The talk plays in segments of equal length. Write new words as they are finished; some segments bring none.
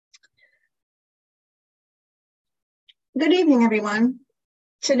Good evening, everyone.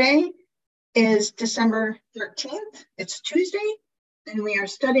 Today is December 13th. It's Tuesday, and we are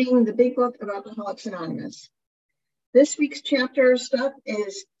studying the Big Book of Alcoholics Anonymous. This week's chapter step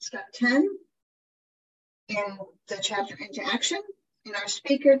is step 10 in the chapter Into Action. And our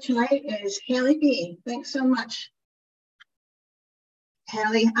speaker tonight is Haley B. Thanks so much.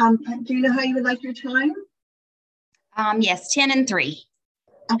 Haley, do you know how you would like your time? Yes, 10 and 3.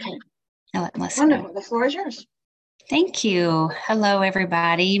 Okay. Wonderful. The floor is yours. Thank you. Hello,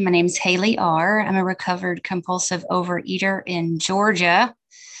 everybody. My name is Haley R. I'm a recovered compulsive overeater in Georgia.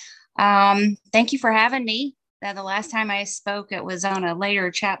 Thank you for having me. The last time I spoke, it was on a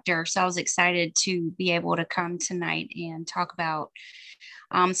later chapter, so I was excited to be able to come tonight and talk about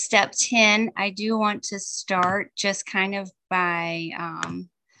step 10. I do want to start just kind of by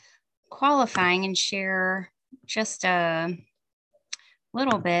qualifying and share just a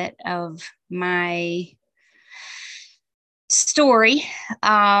little bit of my story.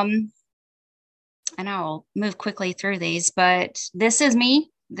 And I'll move quickly through these, but this is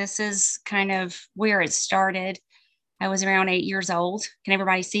me. This is kind of where it started. I was around 8 years old. Can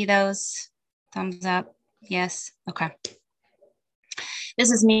everybody see those? Thumbs up. Yes. Okay. This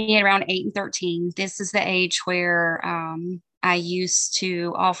is me at around 8 and 13. This is the age where I used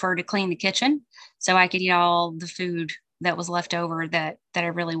to offer to clean the kitchen so I could eat all the food that was left over that I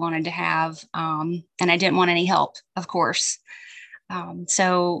really wanted to have. And I didn't want any help, of course.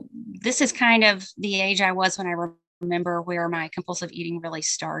 So this is kind of the age I was when I remember where my compulsive eating really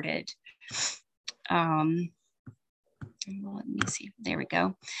started. Let me see. There we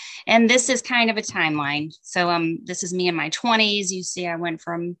go. And this is kind of a timeline. So this is me in my 20s. You see, I went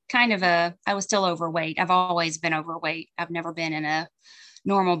from I was still overweight. I've always been overweight. I've never been in a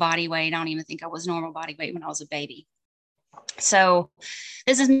normal body weight. I don't even think I was normal body weight when I was a baby. So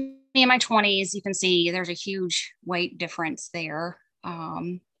this is me in my 20s. You can see there's a huge weight difference there.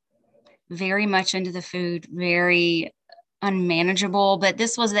 Very much into the food, very unmanageable, but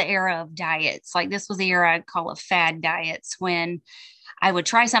this was the era of diets. Like this was the era I'd call a fad diets, when I would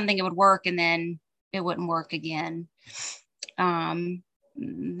try something, it would work, and then it wouldn't work again.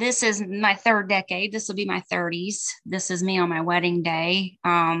 This is my third decade. This will be my 30s. This is me on my wedding day.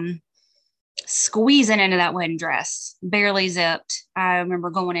 Squeezing into that wedding dress, barely zipped. I remember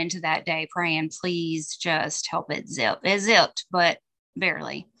going into that day praying, please just help it zip. It zipped, but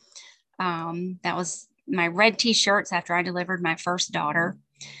barely. That was my red t-shirts after I delivered my first daughter.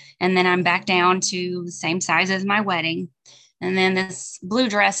 And then I'm back down to the same size as my wedding. And then this blue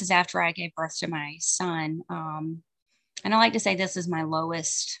dress is after I gave birth to my son. And I like to say this is my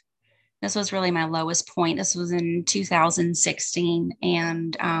lowest. This was really my lowest point. This was in 2016.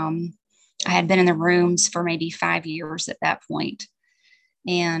 And I had been in the rooms for maybe 5 years at that point.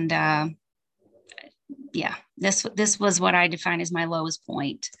 And this was what I define as my lowest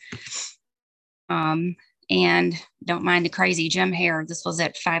point. And don't mind the crazy gym hair. This was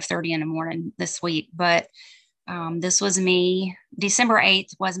at 5:30 in the morning this week, but this was me. December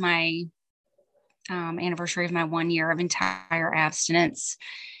 8th was my anniversary of my 1 year of entire abstinence.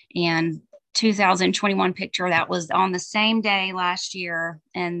 And 2021 picture, that was on the same day last year,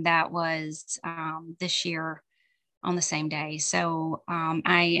 and that was this year on the same day. So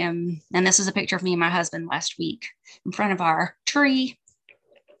I am, and this is a picture of me and my husband last week in front of our tree.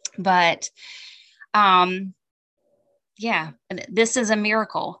 But this is a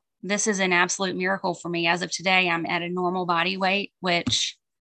miracle. This is an absolute miracle for me. As of today, I'm at a normal body weight, which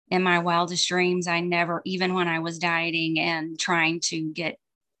in my wildest dreams, I never, even when I was dieting and trying to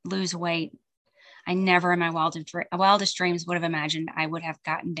lose weight, I never in my wildest dreams would have imagined I would have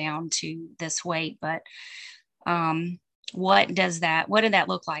gotten down to this weight. But what did that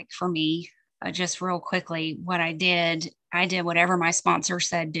look like for me? Just real quickly, what I did whatever my sponsor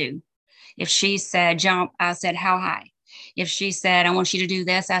said do. If she said jump, I said how high. If she said I want you to do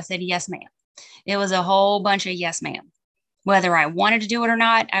this, I said yes, ma'am. It was a whole bunch of yes, ma'am. Whether I wanted to do it or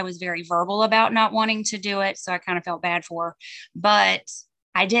not, I was very verbal about not wanting to do it. So I kind of felt bad for her, but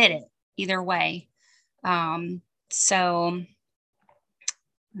I did it either way. So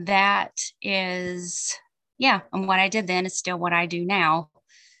that is, and what I did then is still what I do now,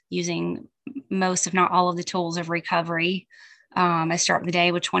 using most, if not all, of the tools of recovery. I start the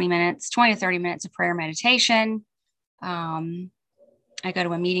day with 20 to 30 minutes of prayer meditation. I go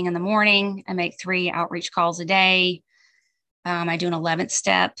to a meeting in the morning. I make 3 outreach calls a day. I do an 11th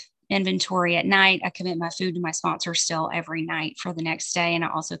step inventory at night. I commit my food to my sponsor still every night for the next day. And I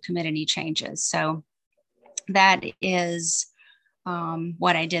also commit any changes. So that is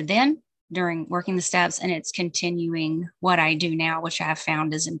what I did then. during working the steps, and it's continuing what I do now, which I have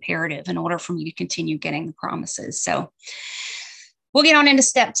found is imperative in order for me to continue getting the promises. So we'll get on into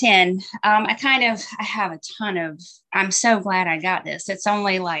step 10. I have a ton of, I'm so glad I got this. It's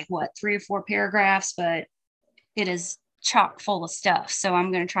only like 3 or 4 paragraphs, but it is chock full of stuff. So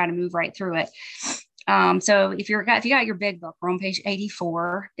I'm going to try to move right through it. So if you got your big book, we're on page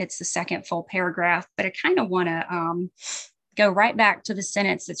 84. It's the second full paragraph, but I kind of want to go right back to the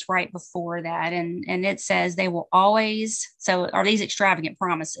sentence that's right before that. And it says they will always, so are these extravagant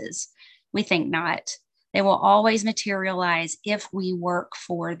promises? We think not. They will always materialize if we work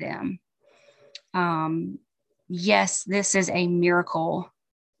for them. Yes, this is a miracle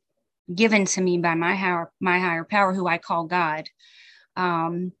given to me by my higher power, who I call God.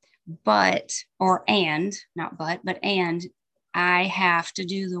 But I have to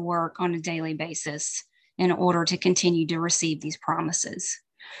do the work on a daily basis in order to continue to receive these promises.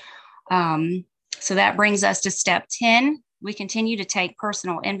 So that brings us to step 10. We continue to take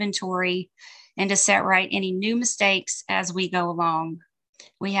personal inventory and to set right any new mistakes as we go along.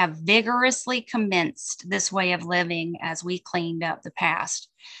 We have vigorously commenced this way of living as we cleaned up the past.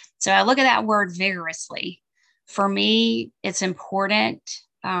 So I look at that word vigorously. For me, it's important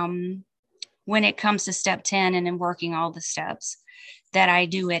when it comes to step 10 and in working all the steps that I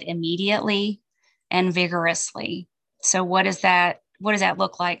do it immediately and vigorously. So what does that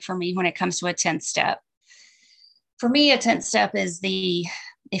look like for me when it comes to a 10th step? For me, a 10th step is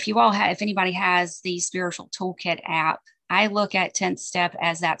if anybody has the Spiritual Toolkit app, I look at 10th step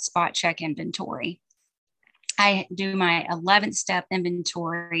as that spot check inventory. I do my 11th step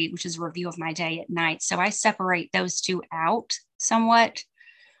inventory, which is a review of my day at night. So I separate those two out somewhat.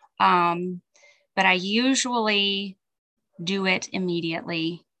 But I usually do it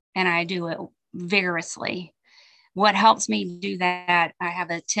immediately and I do it vigorously. What helps me do that, I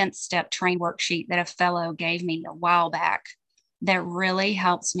have a 10th step train worksheet that a fellow gave me a while back that really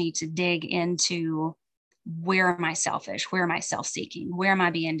helps me to dig into where am I selfish? Where am I self-seeking? Where am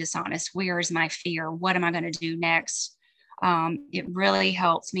I being dishonest? Where is my fear? What am I going to do next? It really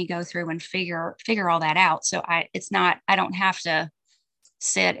helps me go through and figure all that out. So I don't have to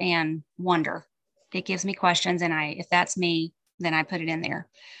sit and wonder. It gives me questions, and if that's me, then I put it in there.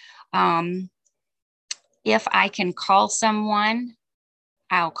 If I can call someone,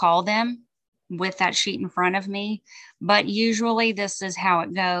 I'll call them with that sheet in front of me. But usually this is how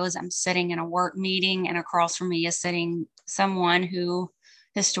it goes. I'm sitting in a work meeting and across from me is sitting someone who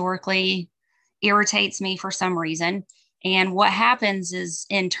historically irritates me for some reason. And what happens is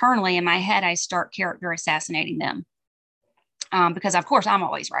internally in my head, I start character assassinating them. Because of course I'm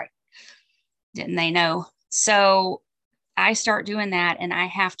always right. Didn't they know? So I start doing that and I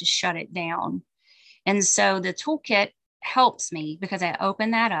have to shut it down. And so the toolkit helps me because I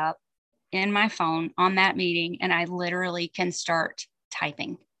open that up in my phone on that meeting and I literally can start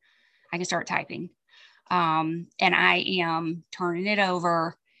typing. And I am turning it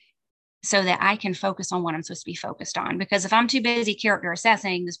over so that I can focus on what I'm supposed to be focused on. Because if I'm too busy character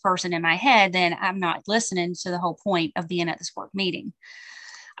assassinating this person in my head, then I'm not listening to the whole point of being at this work meeting.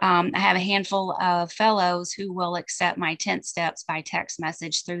 I have a handful of fellows who will accept my 10 steps by text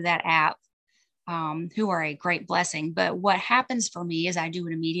message through that app, who are a great blessing. But what happens for me is I do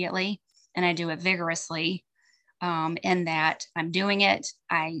it immediately and I do it vigorously. In that I'm doing it.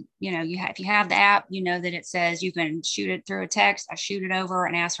 If you have the app, you know that it says you can shoot it through a text. I shoot it over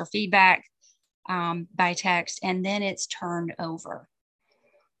and ask for feedback by text, and then it's turned over.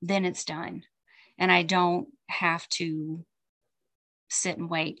 Then it's done. And I don't have to sit and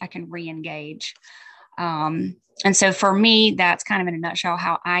wait. I can re-engage. And so for me, that's kind of in a nutshell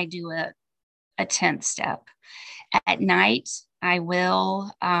how I do a 10th step. At night, I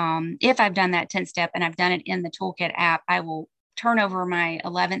will, if I've done that 10th step and I've done it in the toolkit app, I will turn over my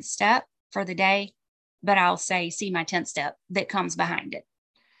 11th step for the day, but I'll see my 10th step that comes behind it.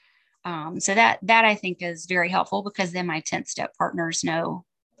 So that I think is very helpful because then my 10th step partners know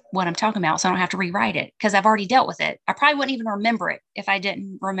what I'm talking about. So I don't have to rewrite it because I've already dealt with it. I probably wouldn't even remember it if I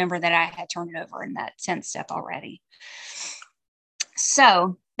didn't remember that I had turned it over in that 10th step already.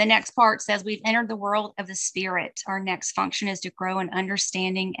 So the next part says we've entered the world of the spirit. Our next function is to grow in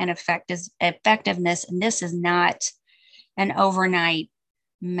understanding and effectiveness. And this is not an overnight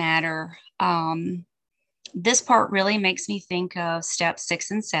matter. This part really makes me think of steps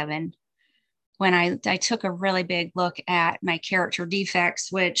 6 and 7. When I took a really big look at my character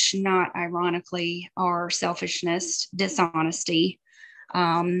defects, which not ironically are selfishness, dishonesty,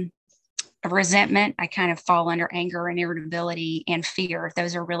 resentment. I kind of fall under anger and irritability and fear.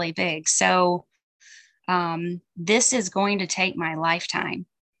 Those are really big. So this is going to take my lifetime.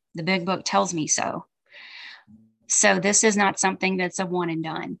 The big book tells me so. So this is not something that's a one and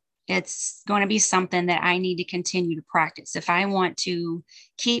done. It's going to be something that I need to continue to practice. If I want to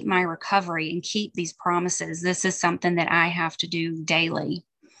keep my recovery and keep these promises, this is something that I have to do daily.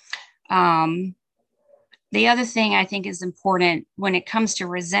 The other thing I think is important when it comes to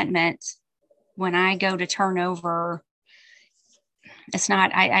resentment, when I go to turn over, it's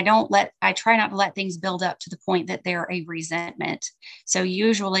not, I try not to let things build up to the point that they're a resentment. So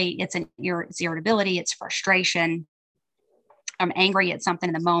usually it's irritability, it's frustration. I'm angry at something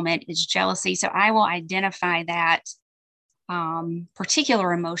in the moment, it's jealousy. So I will identify that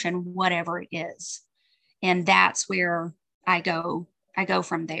particular emotion, whatever it is. And that's where I go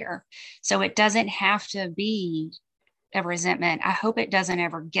from there. So it doesn't have to be a resentment. I hope it doesn't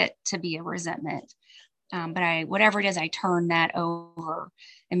ever get to be a resentment. But whatever it is, I turn that over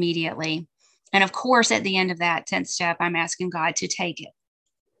immediately. And of course, at the end of that 10th step, I'm asking God to take it.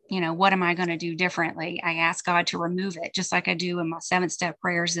 What am I going to do differently? I ask God to remove it, just like I do in my 7th step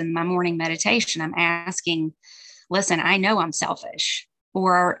prayers and my morning meditation. I'm asking, listen, I know I'm selfish,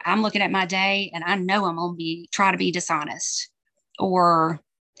 or I'm looking at my day and I know I'm going to try to be dishonest or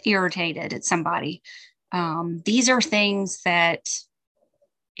irritated at somebody. These are things that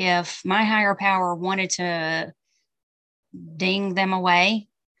if my higher power wanted to ding them away,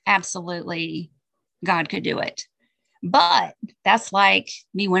 absolutely, God could do it. But that's like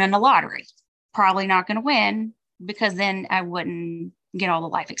me winning the lottery. Probably not going to win, because then I wouldn't get all the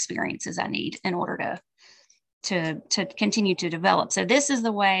life experiences I need in order to continue to develop. So this is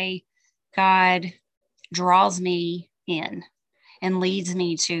the way God draws me in and leads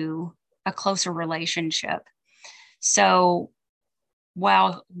me to a closer relationship. So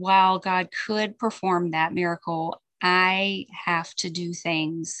while God could perform that miracle, I have to do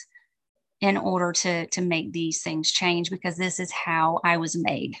things in order to make these things change, because this is how I was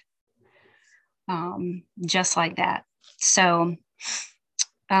made. Just like that. So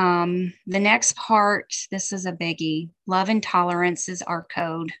the next part, this is a biggie. Love and tolerance is our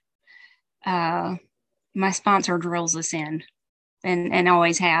code. My sponsor drills this in and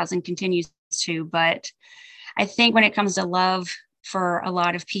always has and continues to. But I think when it comes to love, for a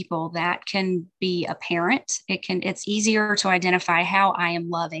lot of people, that can be apparent. It's easier to identify how I am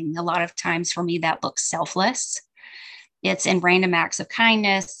loving. A lot of times for me, that looks selfless. It's in random acts of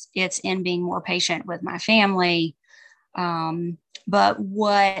kindness. It's in being more patient with my family. But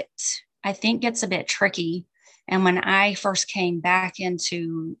what I think gets a bit tricky, and when I first came back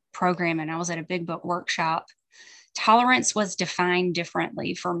into programming, I was at a big book workshop, tolerance was defined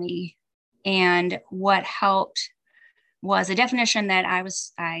differently for me. And what helped was a definition that I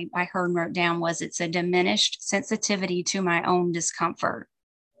heard and wrote down was, it's a diminished sensitivity to my own discomfort.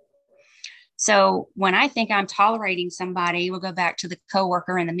 So when I think I'm tolerating somebody, we'll go back to the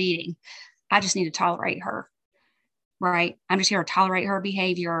coworker in the meeting. I just need to tolerate her, right? I'm just here to tolerate her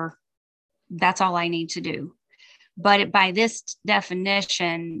behavior. That's all I need to do. But by this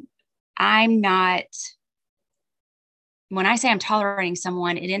definition, when I say I'm tolerating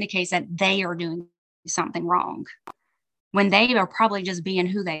someone, it indicates that they are doing something wrong, when they are probably just being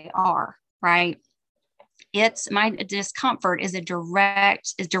who they are, right? It's my discomfort is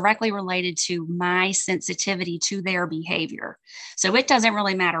directly related to my sensitivity to their behavior. So it doesn't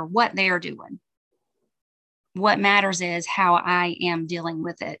really matter what they're doing. What matters is how I am dealing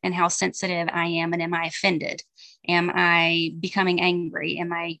with it and how sensitive I am. And am I offended? Am I becoming angry?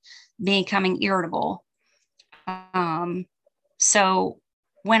 Am I becoming irritable? So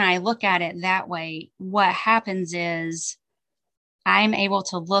when I look at it that way, what happens is I'm able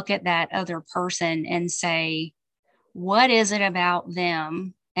to look at that other person and say, what is it about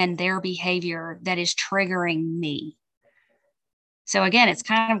them and their behavior that is triggering me? So again, it's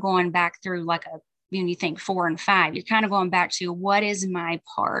kind of going back through like when you think 4 and 5, you're kind of going back to, what is my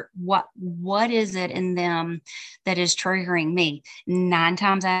part? What is it in them that is triggering me? 9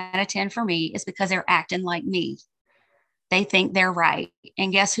 times out of 10 for me, it's because they're acting like me. They think they're right.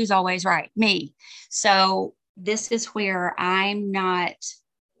 And guess who's always right? Me. So this is where I've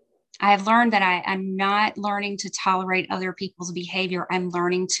learned that I'm not learning to tolerate other people's behavior. I'm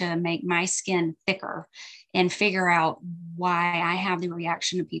learning to make my skin thicker and figure out why I have the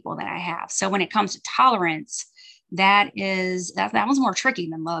reaction to people that I have. So when it comes to tolerance, that was more tricky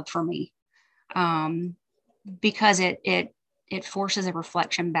than love for me, because it forces a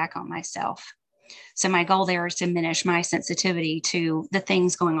reflection back on myself. So my goal there is to diminish my sensitivity to the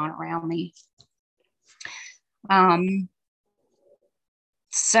things going on around me.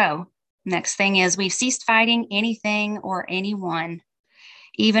 So next thing is, we've ceased fighting anything or anyone,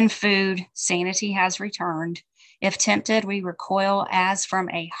 even food. Sanity has returned. If tempted, we recoil as from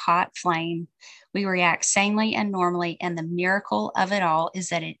a hot flame. We react sanely and normally, and the miracle of it all is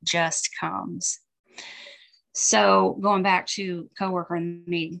that it just comes. So going back to coworker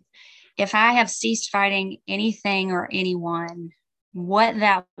meeting, if I have ceased fighting anything or anyone, what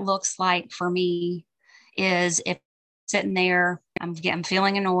that looks like for me is if sitting there, I'm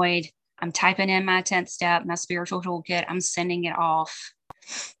feeling annoyed, I'm typing in my 10th step, my spiritual toolkit, I'm sending it off.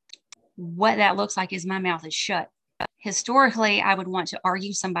 What that looks like is my mouth is shut. Historically, I would want to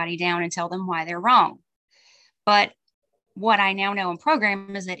argue somebody down and tell them why they're wrong. But what I now know in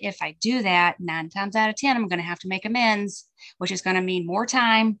program is that if I do that, 9 times out of 10, I'm going to have to make amends, which is going to mean more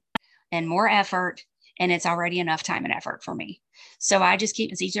time and more effort. And it's already enough time and effort for me. So it's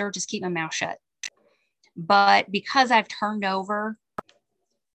easier to just keep my mouth shut. But because I've turned over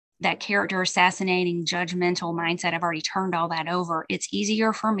that character assassinating, judgmental mindset, I've already turned all that over. It's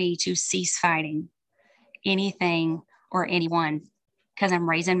easier for me to cease fighting anything or anyone because I'm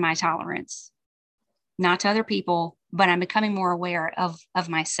raising my tolerance, not to other people, but I'm becoming more aware of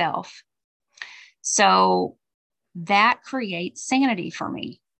myself. So that creates sanity for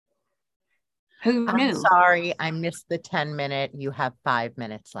me. Who knew? I'm sorry, I missed the 10-minute. You have 5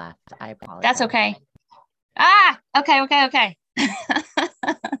 minutes left. I apologize. That's okay. Okay.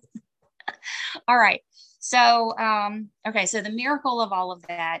 All right. So, okay. So the miracle of all of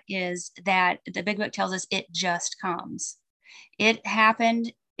that is that the big book tells us it just comes. It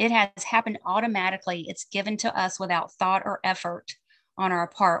happened. It has happened automatically. It's given to us without thought or effort on our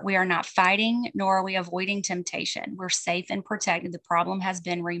part. We are not fighting, nor are we avoiding temptation. We're safe and protected. The problem has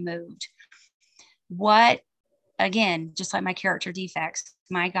been removed. Again, just like my character defects,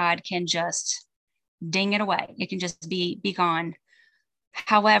 my God can just ding it away. It can just be gone.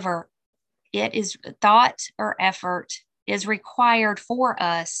 However, it is thought or effort is required for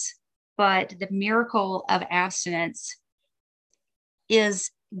us, but the miracle of abstinence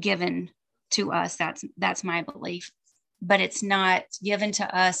is given to us. That's my belief, but it's not given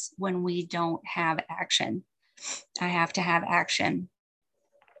to us when we don't have action. I have to have action.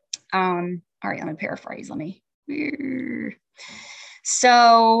 All right, let me paraphrase.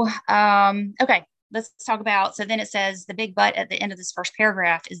 So, okay. Let's talk about, so then it says the big but at the end of this first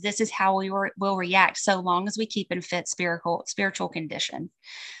paragraph is this is how we will react so long as we keep in fit spiritual condition.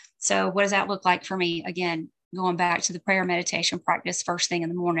 So what does that look like for me? Again, going back to the prayer meditation practice first thing in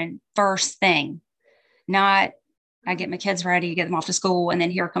the morning, first thing, not I get my kids ready, get them off to school, and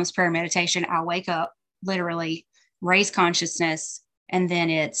then here comes prayer meditation. I'll wake up, literally raise consciousness, and then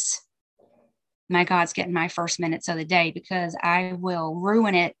it's my God's getting my first minutes of the day, because I will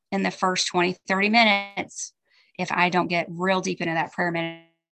ruin it in the first 20, 30 minutes if I don't get real deep into that prayer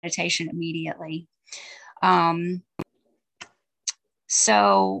meditation immediately.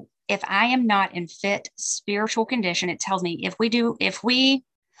 So if I am not in fit spiritual condition, it tells me if we do, we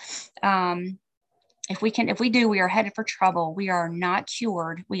are headed for trouble. We are not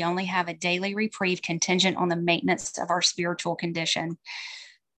cured. We only have a daily reprieve contingent on the maintenance of our spiritual condition.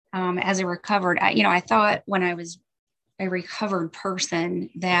 As a recovered, I thought when I was a recovered person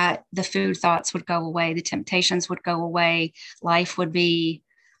that the food thoughts would go away, the temptations would go away, life would be,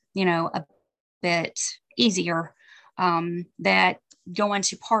 a bit easier, that going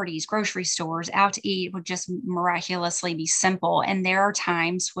to parties, grocery stores, out to eat would just miraculously be simple. And there are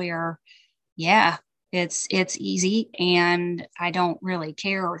times where, it's easy and I don't really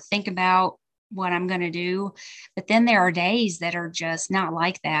care or think about what I'm going to do. But then there are days that are just not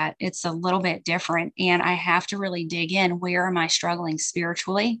like that. It's a little bit different. And I have to really dig in. Where am I struggling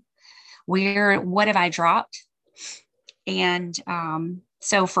spiritually? What have I dropped? And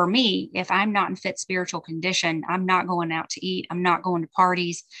so for me, if I'm not in fit spiritual condition, I'm not going out to eat. I'm not going to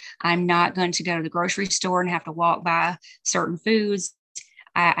parties. I'm not going to go to the grocery store and have to walk by certain foods.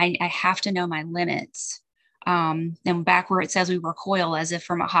 I have to know my limits. And back where it says we recoil as if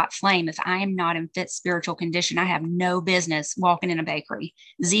from a hot flame, if I am not in fit spiritual condition, I have no business walking in a bakery,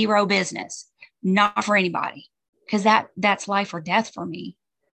 zero business, not for anybody, because that's life or death for me.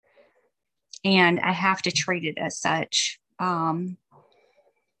 And I have to treat it as such. How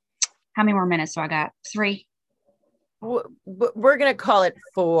many more minutes do I got? 3? We're going to call it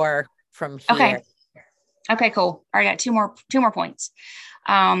 4 from here. Okay, cool. All right, I got two more points.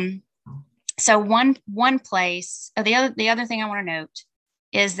 So one place, the other thing I want to note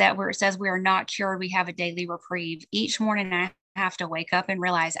is that where it says we are not cured, we have a daily reprieve. Each morning I have to wake up and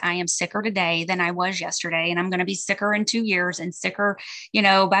realize I am sicker today than I was yesterday. And I'm going to be sicker in 2 years and sicker,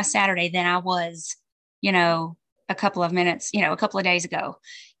 by Saturday than I was, a couple of days ago.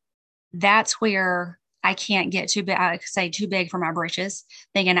 That's where I can't get too big. I say too big for my britches,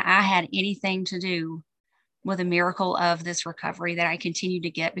 thinking I had anything to do with a miracle of this recovery that I continue to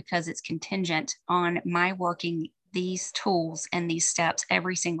get because it's contingent on my working these tools and these steps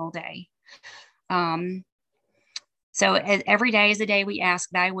every single day. So every day is a day we ask,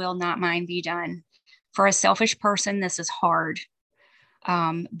 thy will, not mine, be done. For a selfish person, this is hard.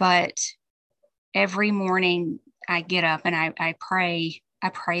 But every morning I get up and I pray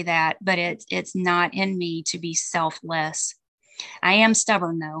that, but it's not in me to be selfless. I am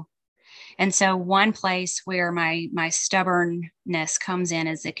stubborn though. And so one place where my stubbornness comes in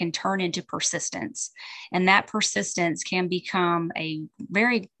is it can turn into persistence. And that persistence can become a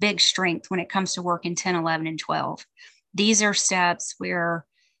very big strength when it comes to working 10, 11, and 12. These are steps where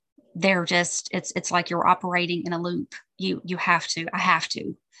they're just, it's like you're operating in a loop. I have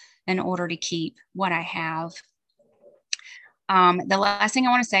to, in order to keep what I have. The last thing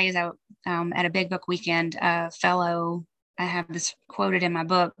I want to say is at a Big Book weekend, I have this quoted in my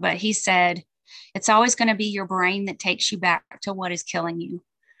book, but he said, it's always going to be your brain that takes you back to what is killing you.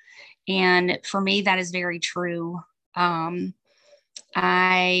 And for me, that is very true.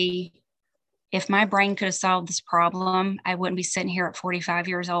 If my brain could have solved this problem, I wouldn't be sitting here at 45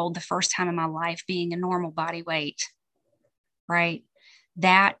 years old, the first time in my life being a normal body weight, right?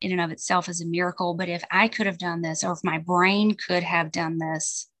 That in and of itself is a miracle. But if I could have done this, or if my brain could have done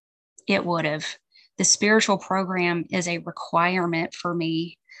this, it would have. The spiritual program is a requirement for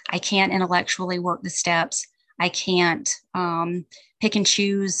me. I can't intellectually work the steps. I can't pick and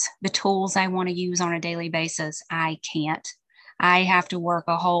choose the tools I want to use on a daily basis. I can't. I have to work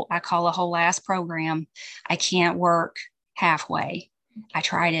I call a whole ass program. I can't work halfway. I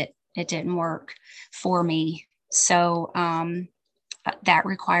tried it. It didn't work for me. So that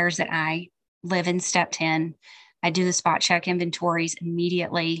requires that I live in step 10. I do the spot check inventories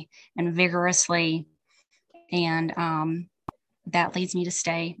immediately and vigorously. And that leads me to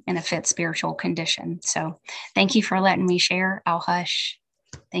stay in a fit spiritual condition. So thank you for letting me share. I'll hush.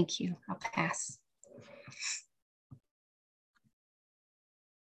 Thank you. I'll pass.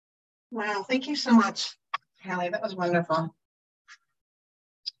 Wow, thank you so much, Hallie. That was wonderful.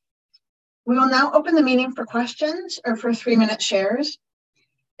 We will now open the meeting for questions or for 3-minute shares.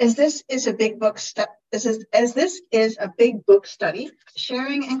 As this is a big book study,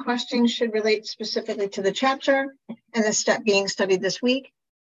 sharing and questioning should relate specifically to the chapter and the step being studied this week,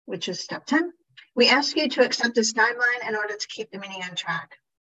 which is step 10. We ask you to accept this guideline in order to keep the meeting on track.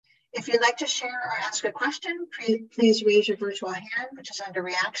 If you'd like to share or ask a question, please raise your virtual hand, which is under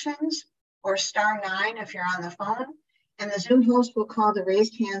reactions, or *9 if you're on the phone, and the Zoom host will call the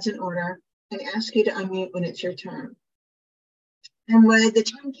raised hands in order and ask you to unmute when it's your turn. And would the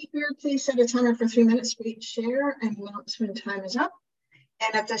timekeeper please set a timer for 3 minutes for each share and announce when time is up.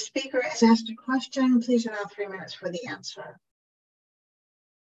 And if the speaker is asked a question, please allow 3 minutes for the answer.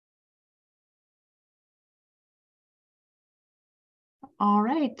 All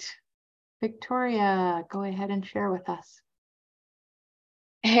right, Victoria, go ahead and share with us.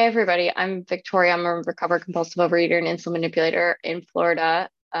 Hey everybody, I'm Victoria. I'm a recovered compulsive overeater and insulin manipulator in Florida.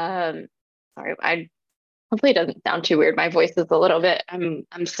 Sorry, hopefully it doesn't sound too weird. My voice is a little bit,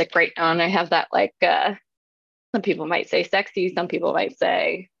 I'm sick right now, and I have that some people might say sexy, some people might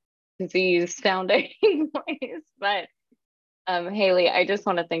say disease sounding voice. But Haley, I just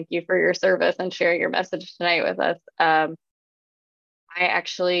want to thank you for your service and sharing your message tonight with us. I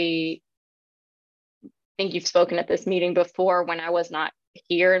actually think you've spoken at this meeting before when I was not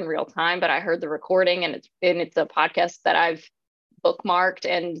here in real time, but I heard the recording, and it's a podcast that I've bookmarked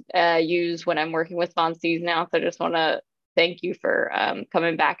and use when I'm working with sponsees now. So I just want to thank you for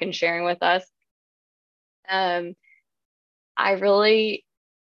coming back and sharing with us. I really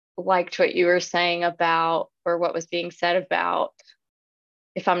liked what you were saying about, or what was being said about,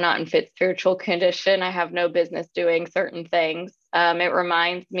 if I'm not in fit spiritual condition, I have no business doing certain things. It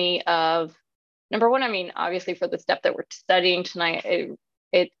reminds me of, number one, I mean, obviously for the step that we're studying tonight,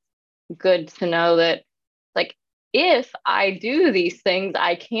 it's good to know that, like, if I do these things,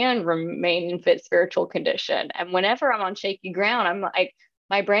 I can remain in fit spiritual condition. And whenever I'm on shaky ground, I'm like,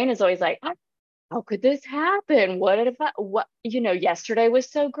 my brain is always like, how could this happen? Yesterday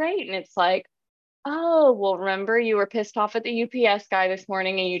was so great. And it's like, oh, well, remember you were pissed off at the UPS guy this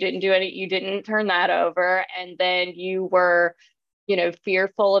morning and you didn't turn that over. And then you were,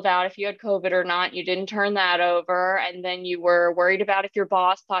 fearful about if you had COVID or not, you didn't turn that over. And then you were worried about if your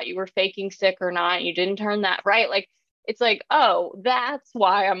boss thought you were faking sick or not, you didn't turn that, right? Like, it's like, oh, that's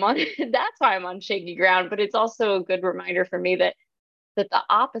why I'm on shaky ground. But it's also a good reminder for me that the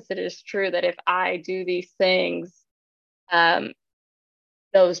opposite is true, that if I do these things,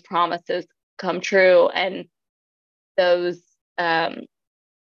 those promises come true, and those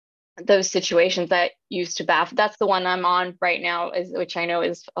those situations that used to baffle. That's the one I'm on right now, which I know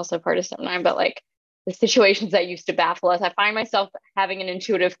is also part of Step 9, but like the situations that used to baffle us, I find myself having an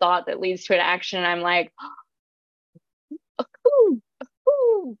intuitive thought that leads to an action, and I'm like, oh,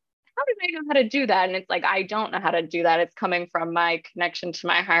 how did I know how to do that? And it's like, I don't know how to do that. It's coming from my connection to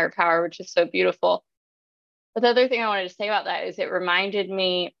my higher power, which is so beautiful. But the other thing I wanted to say about that is it reminded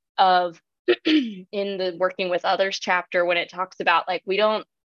me of in the working with others chapter, when it talks about like we don't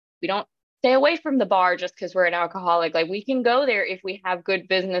stay away from the bar just because we're an alcoholic. Like we can go there if we have good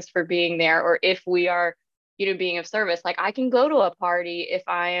business for being there, or if we are, being of service. Like I can go to a party if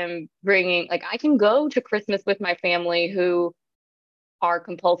I am bringing, like I can go to Christmas with my family who are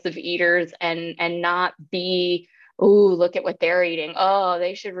compulsive eaters and not be, oh, look at what they're eating. Oh,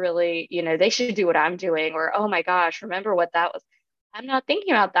 they should really, they should do what I'm doing. Or, oh my gosh, remember what that was. I'm not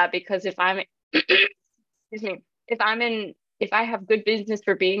thinking about that, because if I'm, excuse me, if I have good business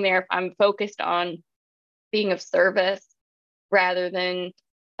for being there, if I'm focused on being of service rather than,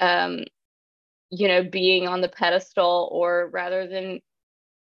 being on the pedestal, or rather than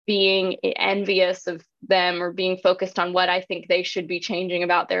being envious of them or being focused on what I think they should be changing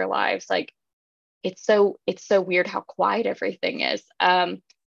about their lives. Like it's so weird how quiet everything is.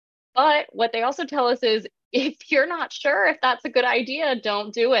 But what they also tell us is if you're not sure if that's a good idea,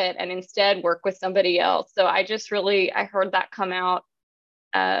 don't do it, and instead work with somebody else. So I heard that come out.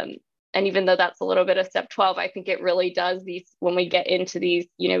 And even though that's a little bit of Step 12, I think it really does when we get into these,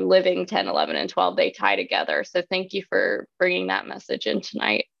 living 10, 11, and 12, they tie together. So thank you for bringing that message in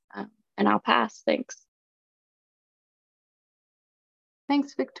tonight. And I'll pass. Thanks.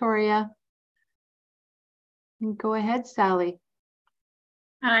 Thanks, Victoria. Go ahead, Sally.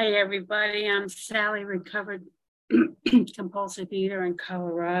 Hi, everybody. I'm Sally, recovered compulsive eater in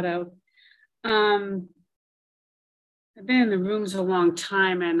Colorado. I've been in the rooms a long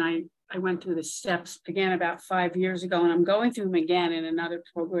time, and I went through the steps again about 5 years ago, and I'm going through them again in another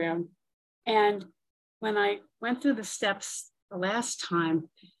program. And when I went through the steps the last time,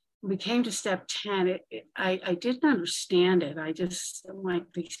 we came to Step 10, I didn't understand it. I'm like,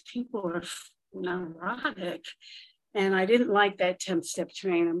 these people are neurotic. And I didn't like that 10th step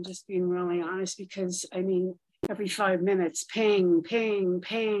train. I'm just being really honest, because I mean, every 5 minutes, ping, ping,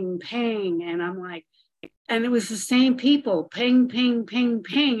 ping, ping. And I'm like, and it was the same people, ping, ping, ping,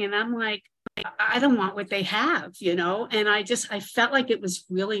 ping. And I'm like, I don't want what they have, And I felt like it was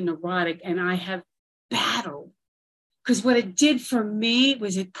really neurotic, and I have battled. Because what it did for me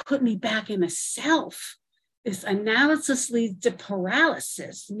was it put me back in the self. This analysis leads to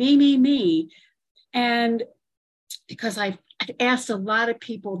paralysis, me. And because I've asked a lot of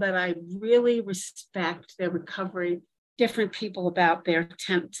people that I really respect their recovery, different people about their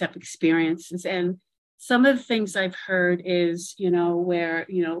 10th step experiences. And some of the things I've heard is, where,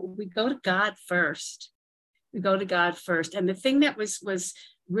 we go to God first. We go to God first. And the thing that was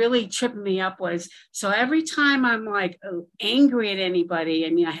really tripping me up was, so every time I'm like angry at anybody,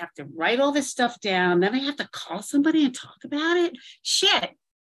 I have to write all this stuff down. Then I have to call somebody and talk about it. Shit.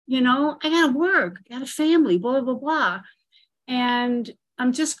 I got to work, I got a family, blah, blah, blah. And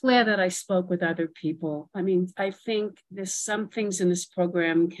I'm just glad that I spoke with other people. I think there's some things in this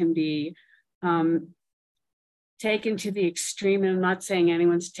program can be taken to the extreme. And I'm not saying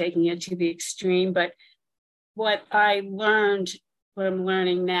anyone's taking it to the extreme, but what I'm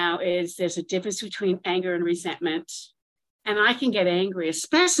learning now is there's a difference between anger and resentment. And I can get angry,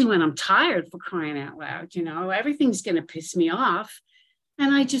 especially when I'm tired, for crying out loud. Everything's going to piss me off.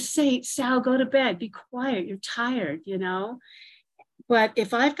 And I just say, Sal, go to bed, be quiet, you're tired, But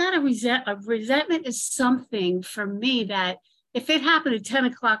if I've got a resentment is something for me that if it happened at 10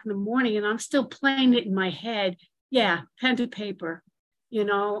 o'clock in the morning and I'm still playing it in my head, yeah, pen to paper,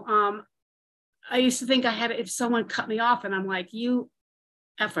 I used to think if someone cut me off and I'm like, you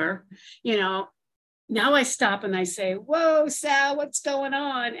effer, now I stop and I say, whoa, Sal, what's going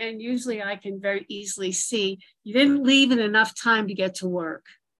on? And usually I can very easily see you didn't leave in enough time to get to work.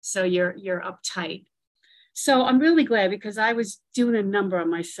 So you're uptight. So I'm really glad, because I was doing a number on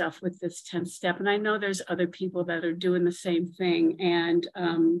myself with this 10th step. And I know there's other people that are doing the same thing. And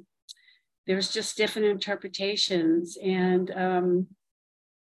there's just different interpretations. And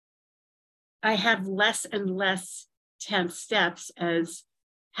I have less and less 10th steps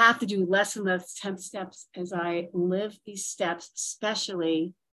have to do less and less 10th steps as I live these steps,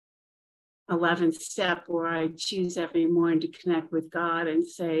 especially 11th step, where I choose every morning to connect with God and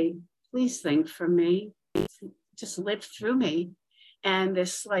say, please think for me, just live through me. And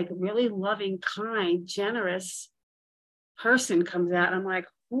this like really loving, kind, generous person comes out. I'm like,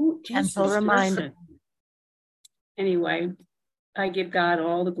 who is this person? Anyway, I give God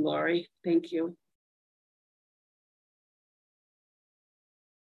all the glory. Thank you.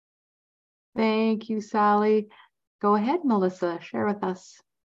 Thank you, Sally. Go ahead, Melissa, share with us.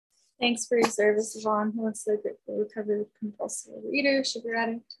 Thanks for your service, Yvonne. Melissa, grateful recovered compulsive reader. Sugar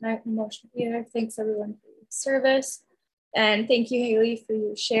addict tonight, emotional eater. Thanks everyone for your service. And thank you, Haley, for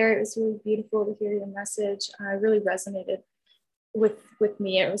your share. It was really beautiful to hear your message. It really resonated with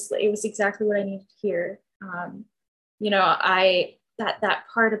me. It was exactly what I needed to hear. You know, that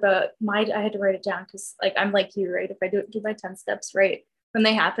part about I had to write it down because like I'm like you, right? If I do my 10 steps right, when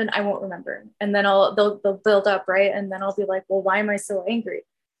they happen, I won't remember. And then they'll build up, right? And then I'll be like, well, why am I so angry?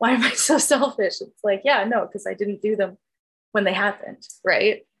 Why am I so selfish? It's like, yeah, no, because I didn't do them when they happened,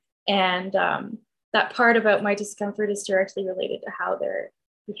 right? And that part about my discomfort is directly related to how they're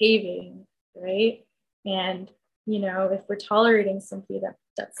behaving, right? And, you know, if we're tolerating something,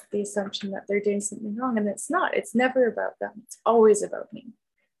 that's the assumption that they're doing something wrong, and it's not. It's never about them. It's always about me,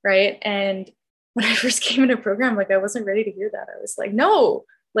 right? And when I first came into a program, like I wasn't ready to hear that. I was like, no,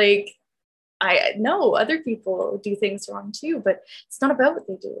 like I know other people do things wrong too, but it's not about what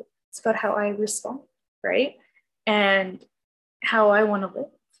they do. It's about how I respond, right? And how I want to live,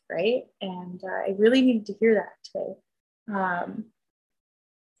 right? And I really needed to hear that today.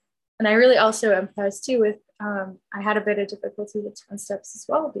 And I really also empathize too with, I had a bit of difficulty with 10 steps as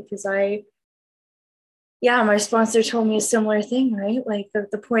well, because my sponsor told me a similar thing, right? Like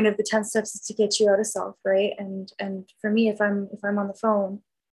the point of the 10 steps is to get you out of self, right? And for me, if I'm on the phone,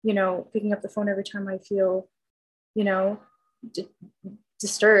 you know, picking up the phone every time I feel, you know,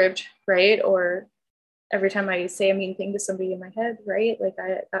 disturbed, right? Or every time I say a mean thing to somebody in my head, right? Like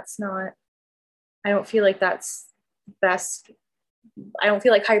I don't feel like that's best. I don't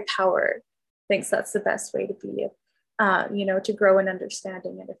feel like high power thinks that's the best way to be, you know, to grow in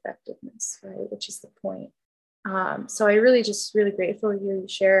understanding and effectiveness, right? Which is the point. So I really grateful to hear you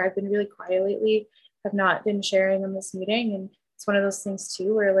share. I've been really quiet lately. I've not been sharing in this meeting, and it's one of those things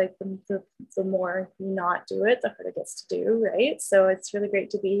too, where like the more you not do it, the harder it gets to do, right? So it's really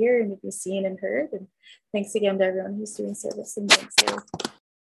great to be here and to be seen and heard. And thanks again to everyone who's doing service, and thanks, Lily.